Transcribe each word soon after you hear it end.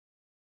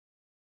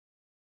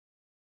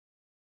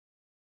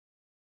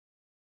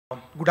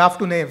Good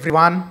afternoon,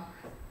 everyone.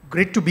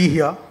 Great to be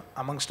here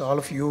amongst all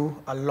of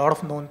you. A lot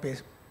of known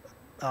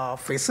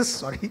faces,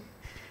 sorry.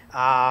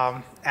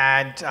 I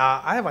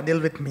have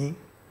Anil with me,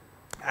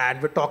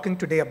 and we're talking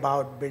today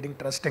about building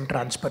trust and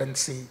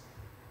transparency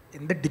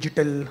in the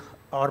digital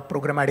or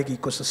programmatic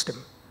ecosystem.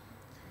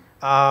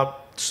 Uh,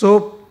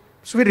 so,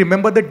 so we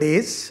remember the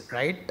days,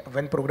 right,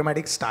 when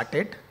programmatic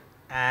started,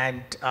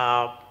 and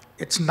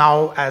it's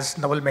now, as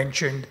Naval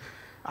mentioned,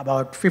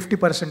 about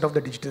 50% of the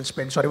digital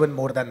spends, or even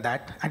more than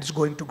that, and it's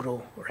going to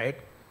grow, right?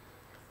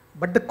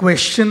 But the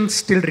question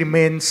still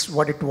remains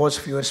what it was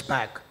few years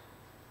back.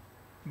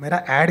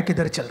 मेरा ad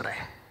किधर चल रहा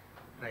है,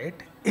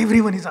 right?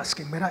 Everyone is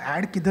asking, मेरा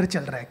ad किधर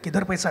चल रहा है,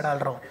 किधर पैसा डाल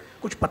रहा हूँ,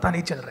 कुछ पता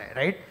नहीं चल रहा है,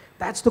 right?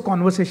 That's the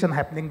conversation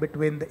happening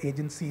between the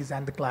agencies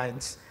and the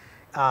clients.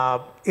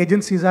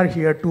 Agencies are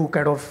here to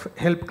kind of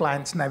help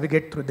clients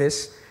navigate through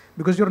this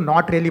because you're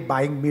not really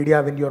buying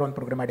media when you're on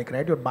programmatic,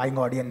 right? You're buying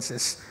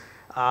audiences.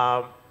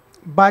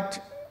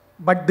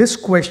 But this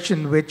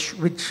question, which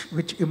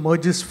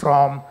emerges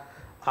from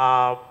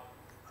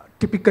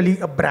typically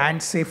a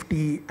brand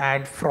safety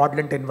and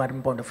fraudulent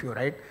environment point of view,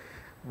 right?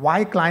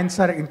 Why clients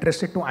are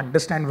interested to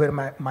understand where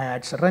my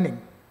ads are running?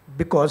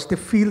 Because they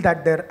feel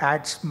that their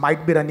ads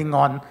might be running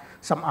on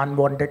some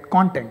unwanted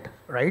content,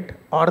 right?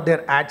 Or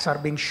their ads are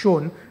being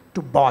shown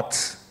to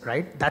bots,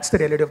 right? That's the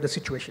reality of the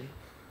situation.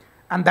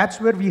 And that's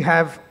where we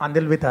have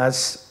Anil with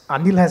us.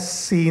 Anil has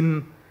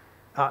seen,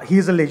 he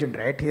is a legend,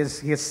 right? He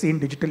has seen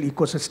digital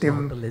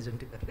ecosystem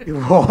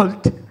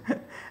evolved,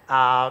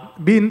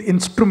 been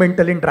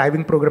instrumental in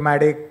driving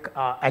programmatic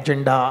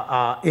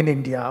agenda in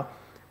India.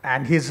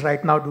 And he's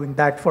right now doing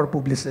that for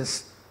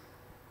Publicis.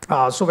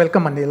 So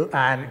welcome, Anil.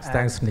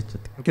 Thanks,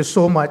 Nichit. Thank you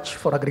so much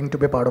for agreeing to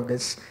be a part of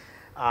this.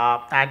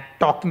 And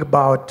talking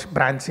about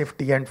brand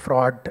safety and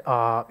fraud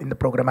in the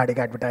programmatic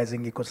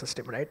advertising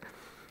ecosystem, right?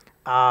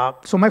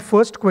 So my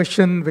first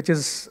question, which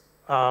is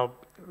a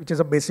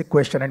basic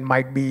question and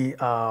might be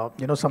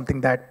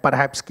something that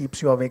perhaps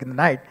keeps you awake in the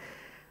night.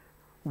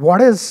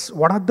 What is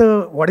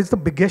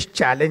the biggest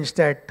challenge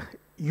that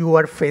you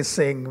are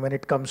facing when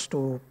it comes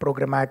to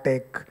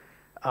programmatic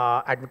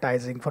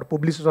advertising for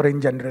Publicis or in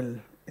general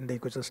in the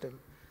ecosystem?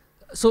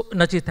 So,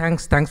 Nachi,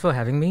 thanks for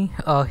having me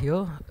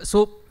here.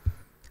 So,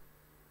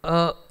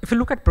 if you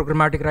look at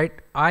programmatic, right,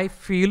 I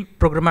feel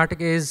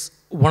programmatic is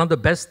one of the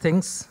best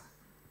things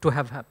to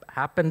have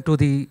happened to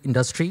the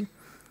industry.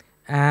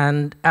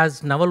 And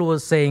as Naval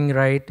was saying,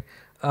 right,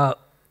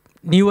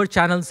 newer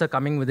channels are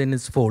coming within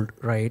its fold,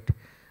 right?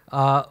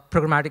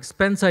 Programmatic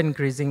spends are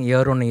increasing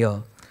year on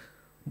year.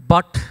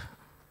 But,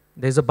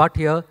 there's a but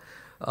here.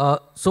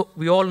 So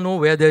we all know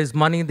where there is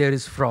money, there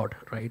is fraud,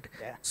 right?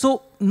 Yeah.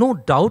 So no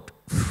doubt,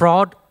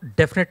 fraud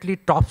definitely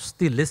tops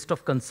the list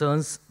of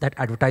concerns that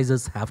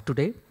advertisers have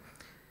today.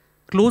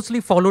 Closely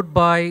followed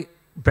by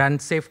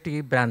brand safety,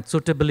 brand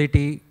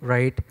suitability,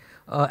 right?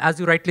 As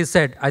you rightly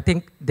said, I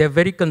think they're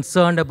very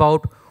concerned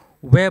about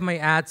where my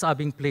ads are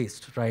being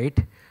placed, right?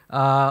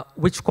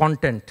 Which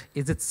content,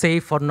 is it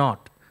safe or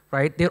not,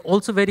 right? They're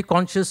also very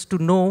conscious to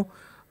know,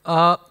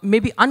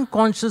 maybe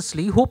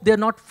unconsciously, hope they're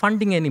not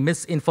funding any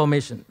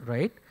misinformation,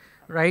 right?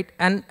 Right?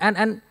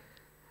 And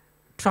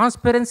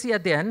transparency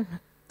at the end,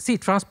 see,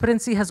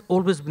 transparency has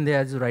always been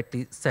there, as you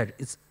rightly said.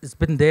 It's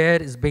been there,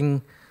 it's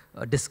being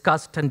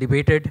discussed and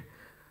debated,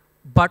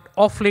 but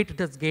of late it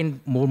has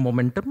gained more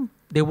momentum.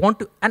 They want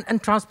to,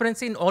 and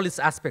transparency in all its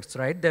aspects,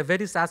 right? There are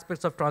various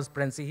aspects of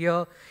transparency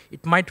here.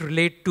 It might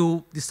relate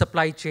to the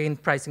supply chain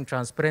pricing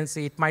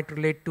transparency. It might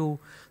relate to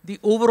the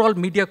overall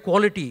media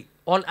quality,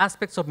 all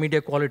aspects of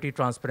media quality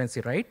transparency,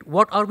 right?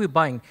 What are we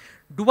buying?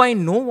 Do I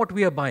know what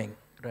we are buying,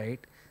 right?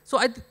 So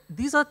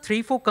these are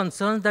 3-4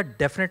 concerns that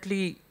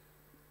definitely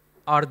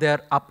are there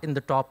up in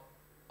the top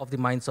of the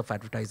minds of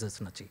advertisers,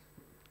 Nachi.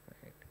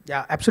 Right.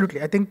 Yeah,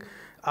 absolutely. I think,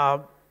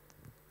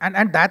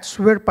 and that's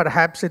where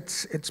perhaps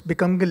it's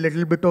becoming a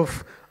little bit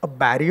of a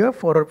barrier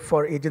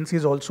for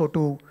agencies also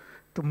to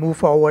move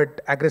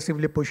forward,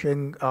 aggressively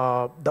pushing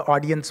the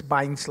audience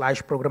buying /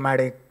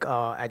 programmatic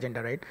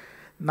agenda, right?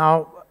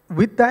 Now,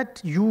 with that,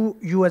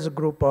 you as a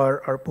group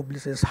or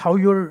Publicis, how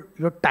you're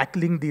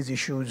tackling these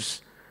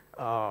issues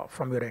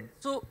from your end?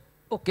 So,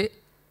 okay.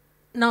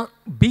 Now,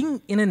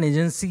 being in an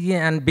agency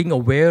and being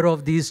aware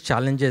of these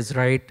challenges,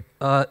 right?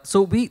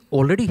 So we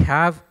already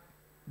have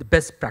the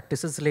best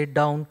practices laid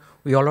down.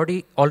 We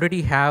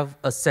already have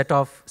a set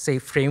of, say,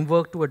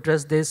 framework to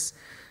address this.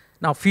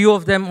 Now, few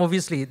of them,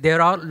 obviously,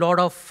 there are a lot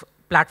of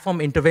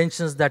platform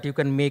interventions that you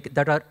can make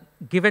that are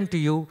given to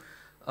you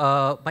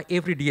by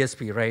every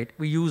DSP, right?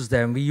 We use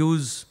them. We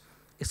use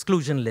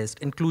exclusion list,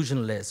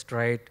 inclusion list,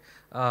 right?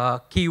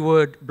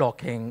 Keyword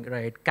blocking,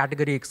 right?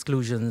 Category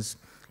exclusions.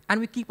 And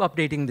we keep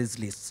updating these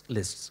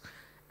lists.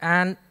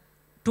 And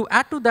to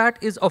add to that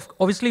is,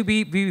 obviously,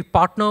 we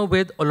partner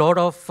with a lot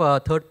of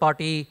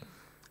third-party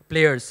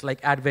players like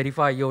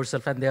AdVerify,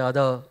 yourself, and the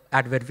other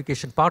ad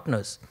verification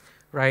partners,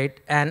 right?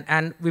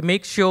 And we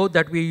make sure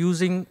that we're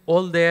using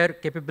all their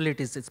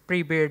capabilities. It's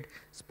pre-bid,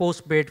 it's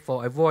post-bid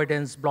for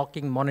avoidance,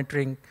 blocking,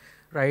 monitoring,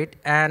 right?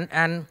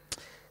 And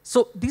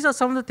So these are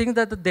some of the things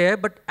that are there,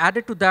 but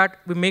added to that,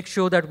 we make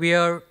sure that we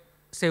are,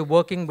 say,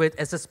 working with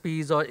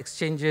SSPs or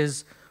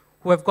exchanges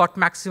who have got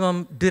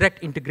maximum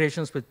direct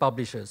integrations with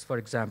publishers, for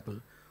example.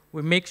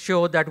 We make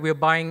sure that we're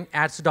buying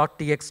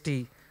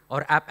ads.txt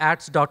or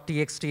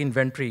ads.txt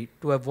inventory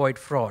to avoid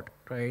fraud,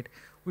 right?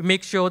 We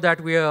make sure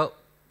that we are,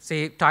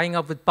 say, tying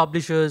up with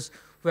publishers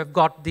who have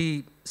got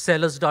the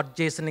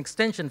sellers.json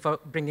extension for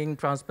bringing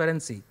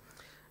transparency.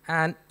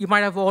 And you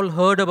might have all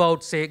heard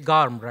about, say,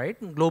 GARM,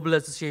 right? Global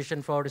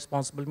Association for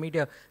Responsible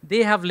Media.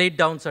 They have laid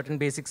down certain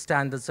basic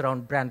standards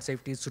around brand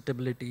safety,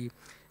 suitability,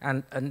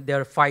 and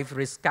there are 5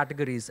 risk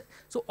categories.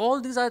 So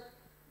all these are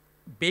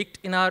baked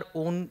in our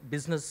own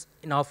business,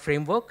 in our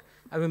framework,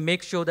 and we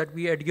make sure that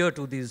we adhere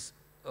to these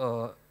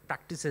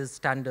practices,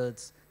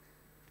 standards,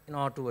 in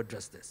order to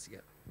address this. Yeah.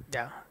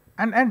 Yeah,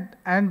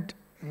 and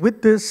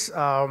with this,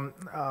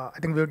 I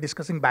think we were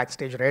discussing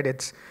backstage, right?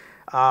 It's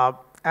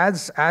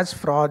as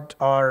fraud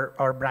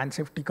or brand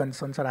safety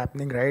concerns are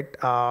happening, right?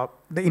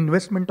 The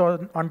investment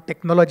on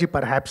technology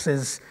perhaps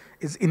is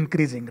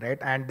increasing, right?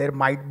 And there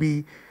might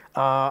be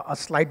a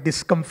slight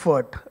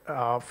discomfort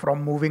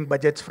from moving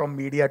budgets from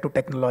media to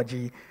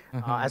technology,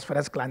 as far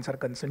as clients are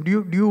concerned.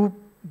 Do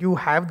you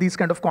have these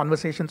kind of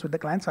conversations with the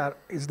clients?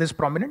 Is this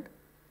prominent?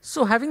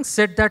 So having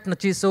said that,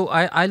 Nachi, so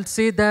I'll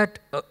say that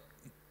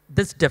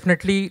this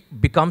definitely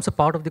becomes a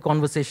part of the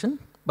conversation,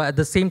 but at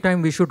the same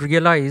time, we should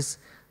realize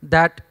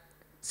that,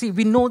 see,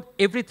 we know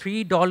every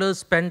 $3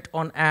 spent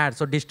on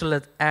ads or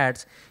digital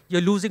ads, you're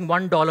losing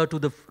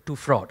 $1 to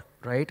fraud,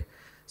 right?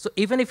 So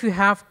even if you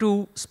have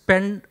to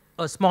spend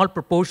a small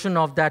proportion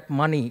of that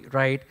money,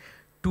 right,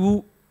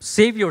 to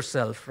save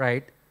yourself,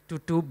 right,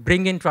 to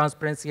bring in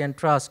transparency and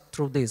trust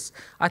through this,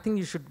 I think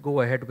you should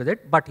go ahead with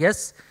it. But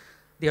yes,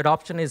 the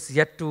adoption is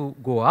yet to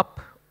go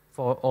up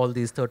for all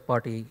these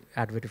third-party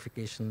ad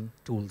verification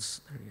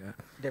tools. Yeah.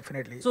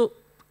 Definitely. So,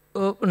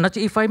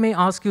 Nachi, if I may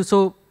ask you,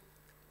 so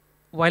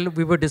while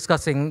we were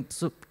discussing,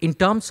 so in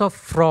terms of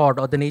fraud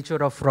or the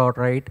nature of fraud,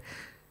 right,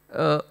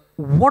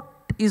 what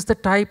is the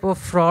type of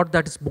fraud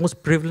that is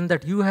most prevalent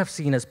that you have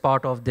seen as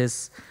part of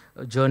this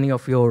journey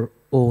of your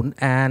own?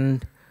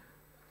 And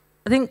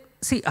I think,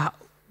 see,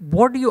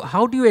 how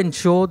do you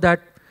ensure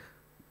that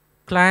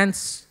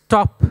clients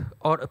stop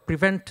or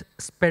prevent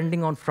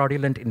spending on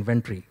fraudulent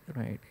inventory,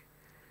 right?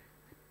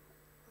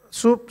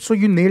 So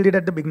you nailed it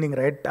at the beginning,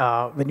 right?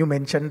 When you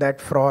mentioned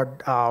that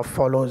fraud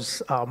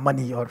follows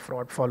money or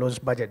fraud follows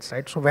budgets,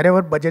 right? So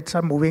wherever budgets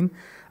are moving,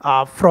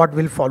 fraud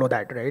will follow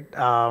that, right?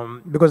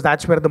 Because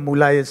that's where the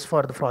moolah is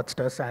for the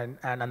fraudsters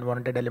and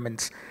unwanted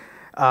elements.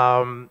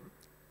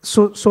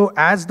 So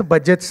as the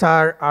budgets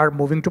are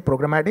moving to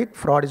programmatic,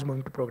 fraud is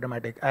moving to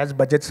programmatic. As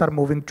budgets are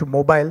moving to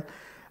mobile,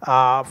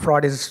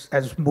 fraud is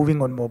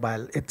moving on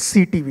mobile. It's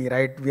CTV,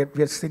 right?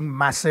 We are seeing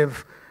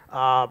massive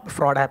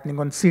fraud happening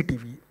on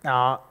CTV.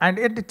 And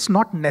it's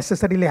not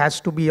necessarily has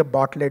to be a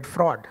bot-led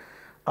fraud.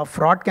 A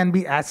fraud can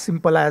be as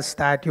simple as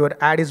that your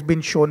ad is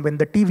being shown when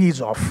the TV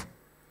is off,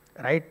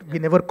 right? We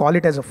never call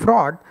it as a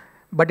fraud,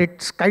 but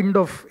it's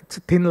a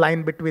thin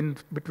line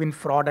between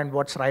fraud and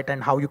what's right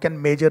and how you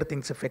can measure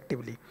things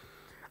effectively.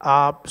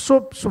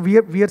 So we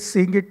are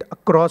seeing it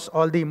across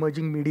all the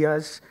emerging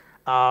medias,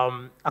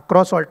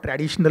 across all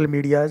traditional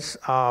medias,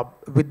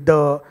 with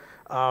the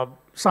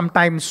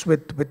sometimes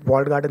with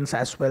walled gardens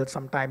as well,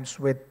 sometimes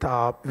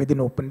within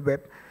open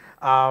web,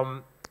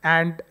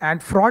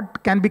 and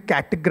fraud can be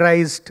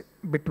categorized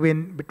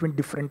between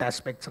different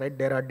aspects, right?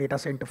 There are data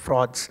center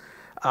frauds,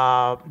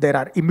 there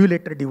are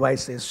emulator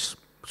devices.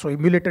 So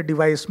emulator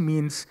device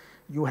means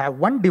you have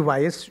one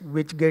device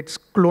which gets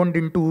cloned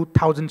into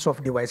thousands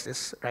of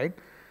devices, right?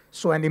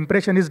 So an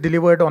impression is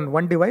delivered on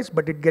one device,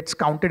 but it gets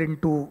counted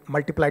into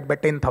multiplied by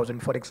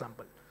 10,000, for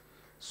example.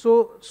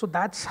 So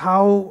that's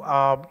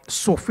how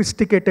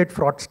sophisticated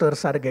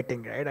fraudsters are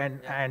getting, right?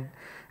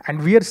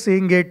 And we are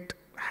seeing it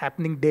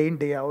happening day in,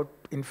 day out.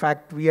 In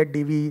fact, we at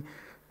DV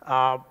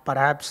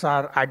perhaps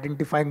are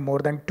identifying more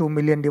than 2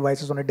 million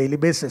devices on a daily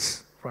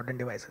basis, fraudulent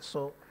devices.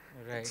 So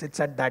right. It's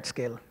at that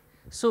scale.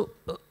 So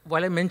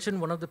while I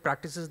mentioned one of the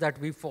practices that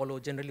we follow,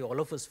 generally all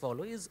of us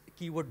follow, is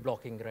keyword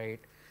blocking, right?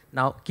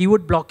 Now,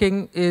 keyword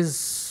blocking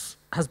has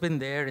been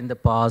there in the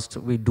past.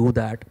 We do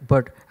that.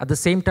 But at the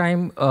same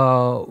time,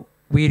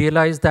 we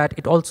realize that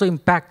it also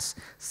impacts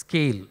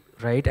scale,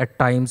 right, at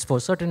times for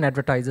certain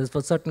advertisers,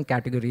 for certain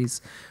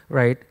categories,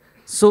 right?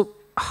 So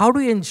how do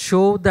you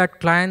ensure that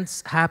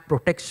clients have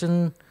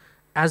protection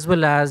as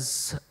well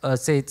as,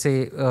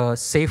 safety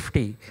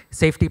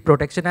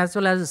protection, as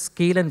well as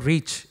scale and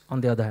reach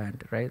on the other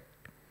hand, right?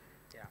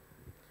 Yeah.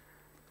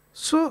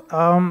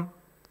 So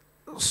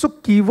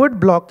keyword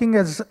blocking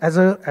as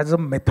a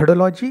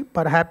methodology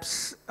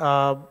perhaps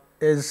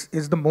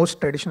is the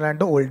most traditional and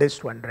the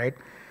oldest one, right?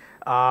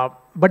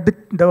 But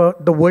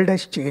the world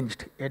has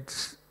changed.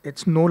 It's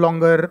no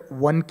longer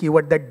one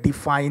keyword that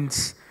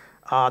defines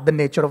the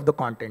nature of the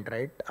content,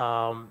 right?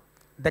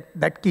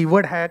 That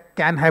keyword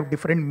can have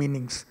different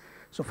meanings.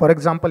 So for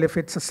example, if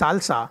it's a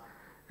salsa,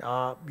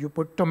 you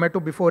put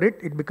tomato before it,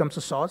 it becomes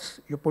a sauce.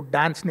 You put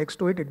dance next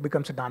to it, it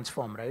becomes a dance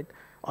form, right?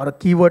 or a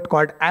keyword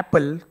called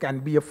apple can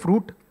be a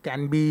fruit,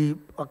 can be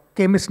a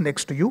chemist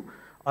next to you,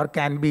 or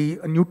can be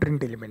a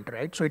nutrient element,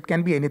 right? So it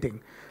can be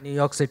anything. New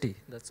York City,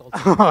 that's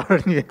also. Or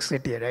New York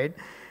City, right?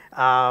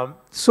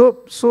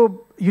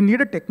 So you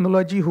need a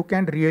technology who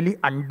can really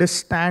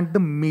understand the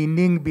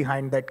meaning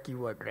behind that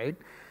keyword, right?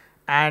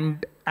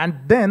 And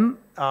then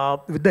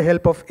with the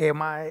help of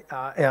AMI,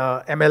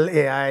 ML,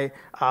 AI,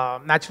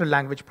 natural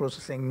language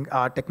processing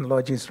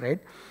technologies, right?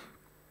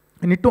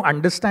 You need to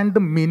understand the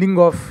meaning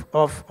of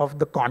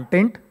the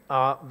content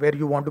where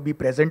you want to be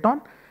present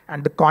on,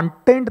 and the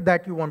content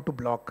that you want to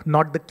block,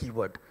 not the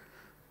keyword,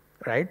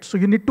 right? So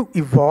you need to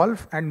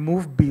evolve and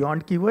move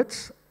beyond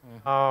keywords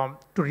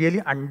to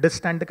really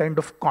understand the kind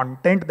of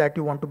content that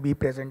you want to be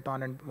present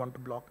on and want to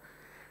block.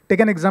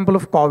 Take an example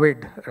of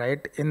COVID,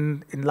 right?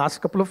 In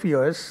last couple of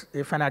years,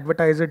 if an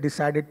advertiser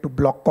decided to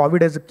block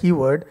COVID as a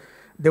keyword,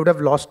 they would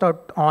have lost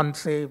out on,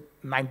 say,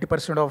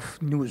 90%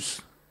 of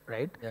news,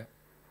 right? Yeah.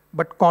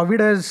 But COVID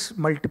has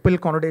multiple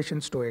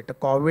connotations to it.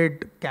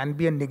 COVID can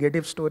be a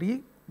negative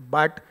story,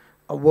 but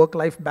a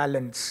work-life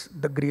balance,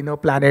 the greener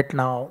planet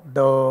now,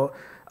 the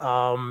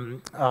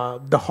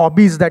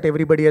hobbies that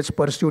everybody has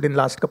pursued in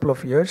last couple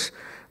of years,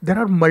 there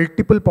are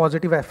multiple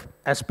positive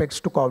aspects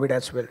to COVID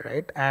as well,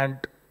 right? And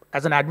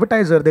as an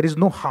advertiser, there is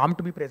no harm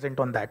to be present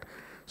on that.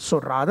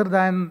 So rather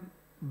than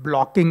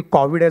blocking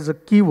COVID as a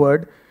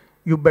keyword,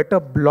 you better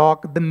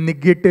block the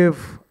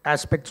negative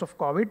aspects of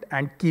COVID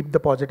and keep the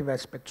positive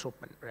aspects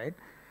open, right?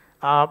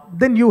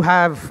 Then you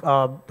have,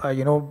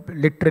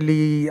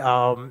 literally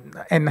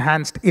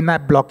enhanced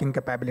in-app blocking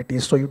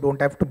capabilities. So you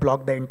don't have to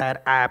block the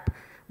entire app,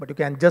 but you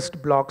can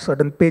just block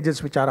certain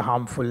pages which are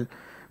harmful,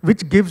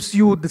 which gives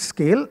you the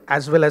scale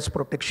as well as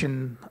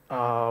protection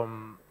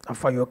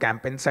for your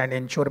campaigns and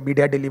ensure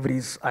media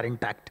deliveries are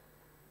intact.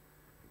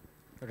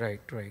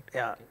 Right, right.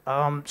 Yeah.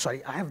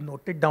 Sorry, I have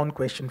noted down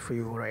question for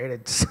you, right?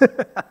 It's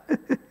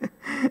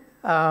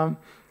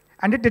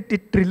and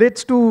it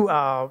relates to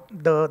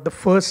the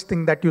first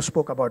thing that you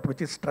spoke about,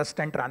 which is trust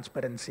and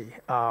transparency,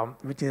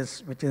 which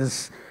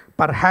is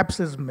perhaps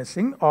is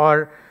missing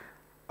or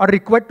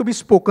required to be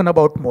spoken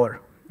about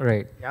more.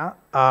 Right. Yeah.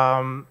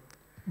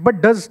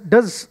 But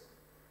does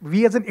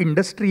we as an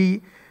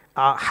industry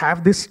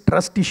have this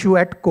trust issue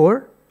at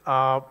core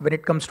when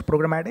it comes to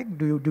programmatic?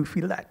 Do you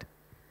feel that?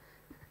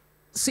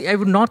 See, I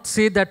would not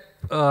say that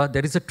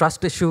there is a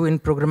trust issue in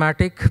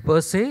programmatic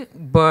per se,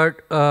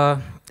 but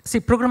see,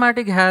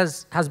 programmatic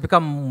has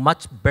become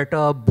much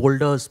better,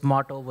 bolder,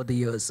 smarter over the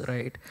years,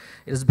 right?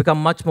 It has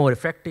become much more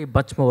effective,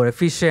 much more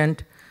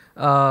efficient.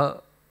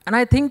 And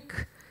I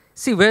think,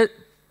 see, with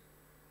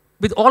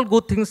all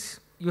good things,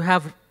 you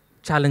have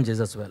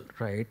challenges as well,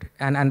 right?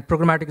 And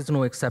programmatic is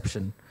no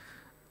exception.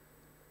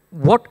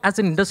 What as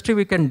an industry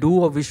we can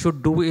do or we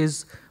should do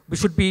is we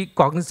should be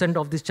cognizant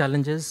of these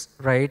challenges,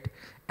 right?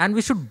 And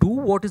we should do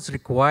what is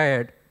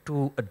required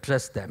to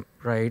address them,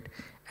 right?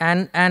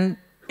 And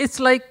it's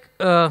like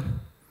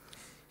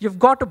you've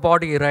got a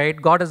body,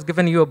 right? God has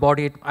given you a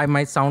body. I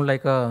might sound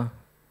like a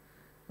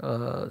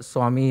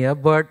Swami here,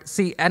 but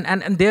see,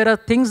 and there are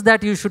things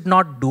that you should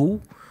not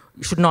do,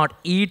 you should not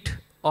eat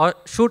or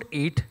should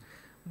eat.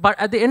 But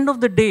at the end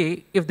of the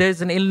day, if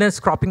there's an illness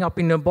cropping up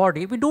in your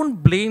body, we don't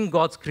blame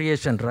God's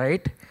creation,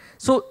 right?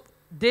 So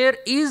there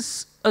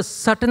is a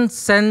certain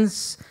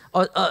sense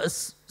or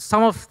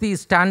some of the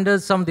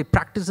standards, some of the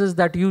practices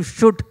that you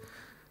should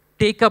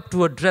take up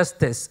to address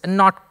this and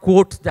not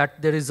quote that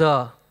there is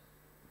a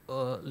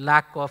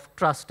lack of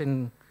trust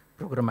in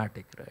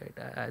programmatic,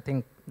 right? I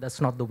think that's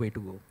not the way to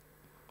go.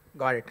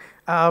 Got it.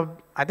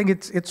 I think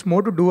it's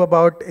more to do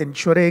about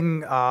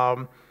ensuring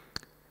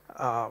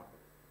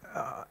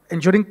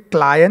ensuring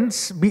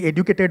clients be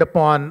educated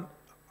upon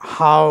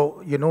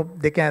how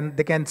they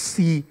can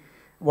see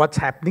what's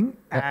happening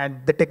and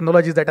the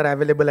technologies that are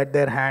available at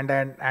their hand,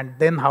 and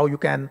then how you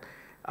can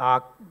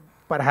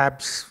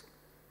perhaps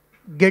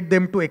get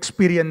them to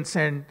experience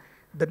and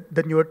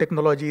the newer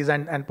technologies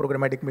and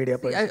programmatic media.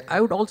 I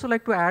would also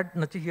like to add,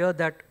 Nachi, here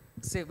that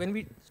say when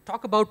we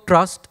talk about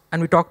trust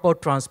and we talk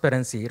about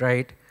transparency,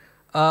 right?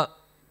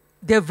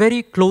 They're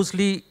very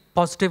closely,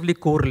 positively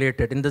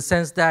correlated in the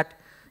sense that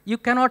you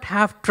cannot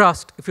have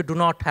trust if you do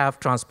not have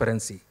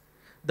transparency.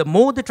 The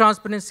more the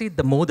transparency,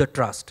 the more the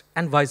trust,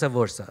 and vice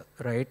versa,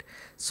 right?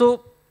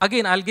 So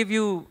again, I'll give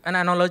you an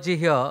analogy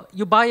here.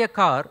 You buy a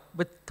car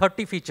with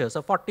 30 features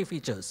or 40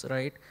 features,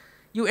 right?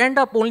 You end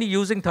up only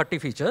using 30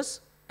 features,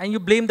 and you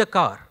blame the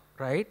car,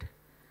 right?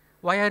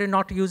 Why are you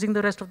not using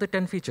the rest of the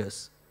 10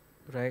 features,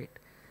 right?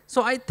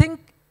 So I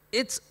think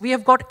we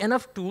have got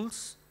enough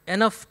tools,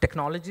 enough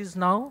technologies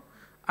now,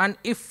 and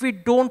if we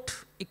don't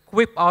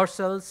equip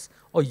ourselves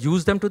or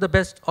use them to the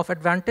best of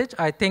advantage,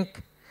 I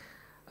think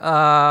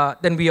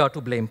then we are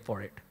to blame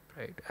for it,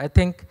 right? I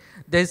think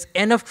there's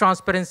enough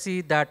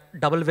transparency that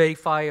Double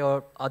Verify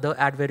or other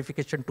ad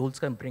verification tools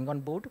can bring on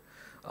board.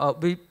 A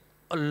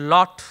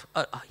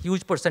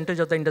huge percentage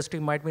of the industry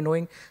might be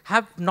knowing,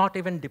 have not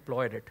even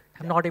deployed it,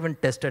 have not even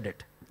tested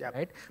it,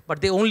 right?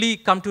 But they only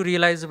come to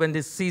realize when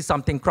they see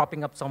something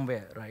cropping up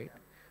somewhere, right?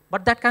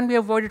 But that can be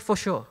avoided for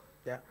sure.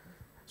 Yeah.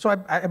 So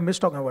I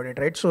missed talking about it,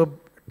 right? So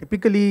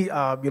typically,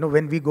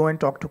 when we go and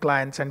talk to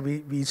clients and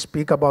we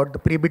speak about the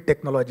pre-bid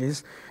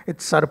technologies,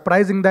 it's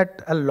surprising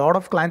that a lot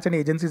of clients and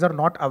agencies are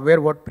not aware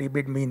what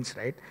pre-bid means,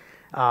 right?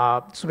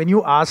 So when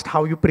you asked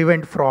how you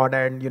prevent fraud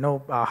and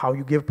how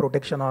you give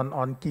protection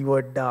on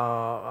keyword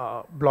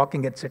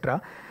blocking,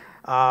 etc.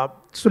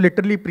 So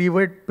literally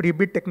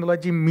pre-bid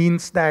technology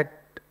means that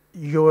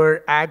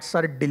your ads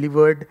are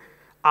delivered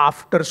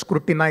after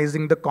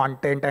scrutinizing the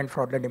content and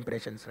fraudulent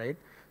impressions, right?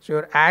 So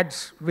your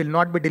ads will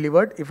not be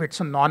delivered if it's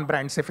a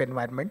non-brand safe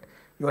environment.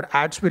 Your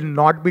ads will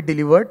not be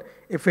delivered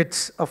if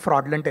it's a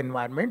fraudulent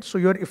environment. So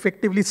you're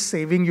effectively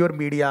saving your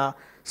media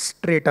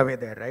straight away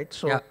there, right?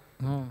 So,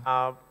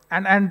 yeah.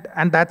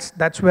 And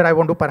that's where I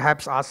want to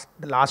perhaps ask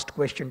the last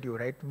question to you,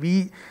 right?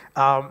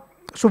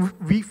 So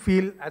we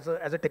feel as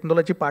a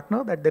technology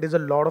partner that there is a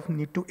lot of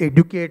need to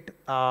educate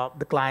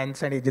the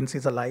clients and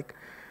agencies alike.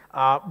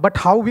 But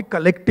how we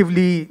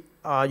collectively,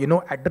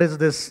 address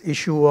this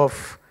issue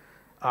of,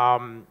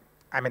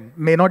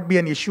 may not be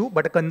an issue,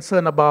 but a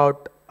concern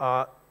about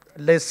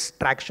less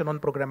traction on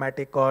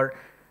programmatic or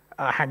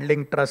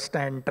handling trust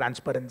and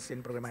transparency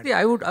in programmatic. See,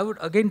 I would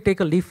again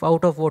take a leaf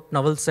out of what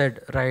Naval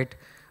said, right?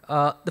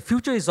 The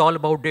future is all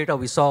about data.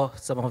 We saw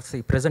some of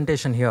the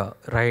presentation here,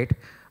 right?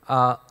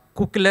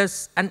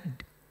 Cookieless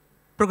and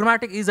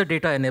programmatic is a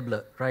data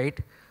enabler, right?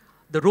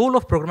 The role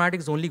of programmatic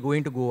is only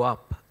going to go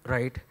up,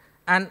 right?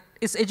 And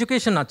it's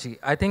education, Achi.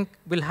 I think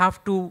we'll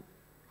have to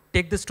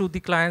take this to the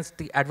clients,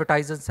 the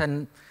advertisers,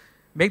 and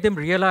make them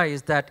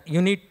realize that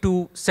you need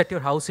to set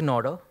your house in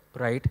order,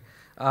 right?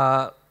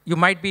 You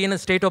might be in a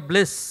state of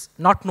bliss,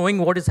 not knowing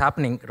what is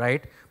happening,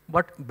 right?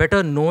 But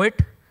better know it,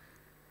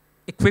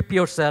 equip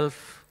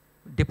yourself,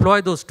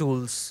 deploy those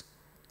tools,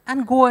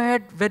 and go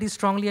ahead very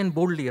strongly and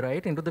boldly,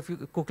 right, into the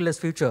cookieless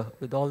future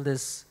with all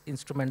these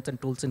instruments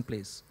and tools in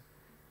place.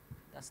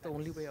 That's the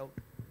only way out.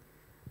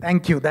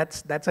 Thank you.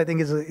 That's I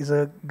think is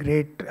a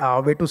great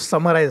way to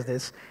summarize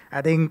this.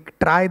 I think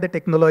try the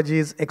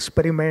technologies,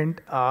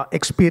 experiment,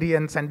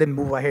 experience, and then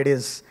move ahead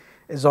is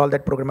all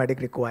that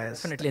programmatic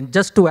requires. Definitely. And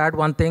just to add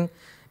one thing,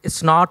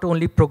 it's not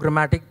only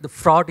programmatic. The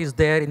fraud is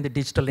there in the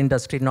digital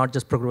industry, not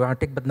just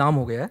programmatic, but naam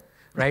ho gaya,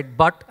 right?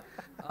 But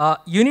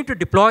you need to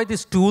deploy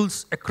these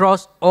tools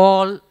across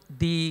all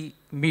the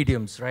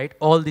mediums, right?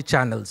 All the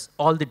channels,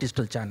 all the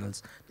digital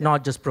channels,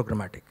 not just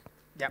programmatic.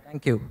 Yeah.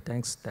 Thank you.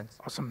 Thanks.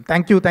 Awesome.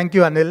 Thank you,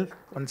 Anil,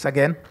 once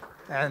again.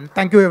 And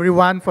thank you,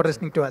 everyone, for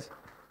listening to us.